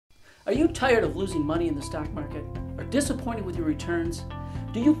Are you tired of losing money in the stock market? Or disappointed with your returns?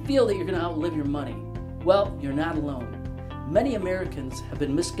 Do you feel that you're going to outlive your money? Well, you're not alone. Many Americans have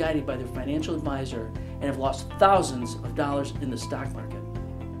been misguided by their financial advisor and have lost thousands of dollars in the stock market.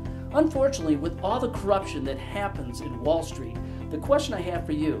 Unfortunately, with all the corruption that happens in Wall Street, the question I have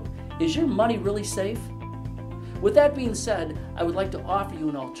for you, is your money really safe? With that being said, I would like to offer you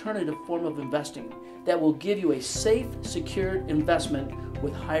an alternative form of investing that will give you a safe, secured investment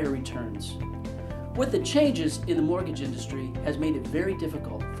with higher returns. With the changes in the mortgage industry has made it very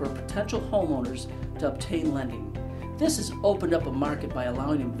difficult for potential homeowners to obtain lending. This has opened up a market by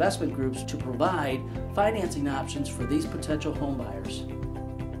allowing investment groups to provide financing options for these potential home buyers.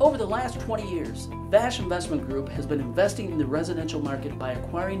 Over the last 20 years, VASH Investment Group has been investing in the residential market by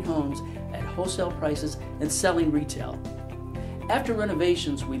acquiring homes at wholesale prices and selling retail. After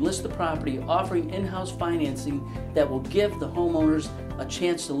renovations, we list the property, offering in-house financing that will give the homeowners a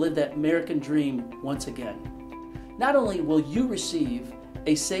chance to live that American dream once again. Not only will you receive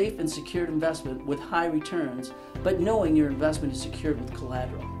a safe and secured investment with high returns, but knowing your investment is secured with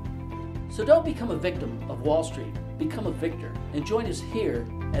collateral. So don't become a victim of Wall Street, become a victor, and join us here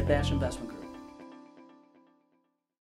at VASH Investment Group.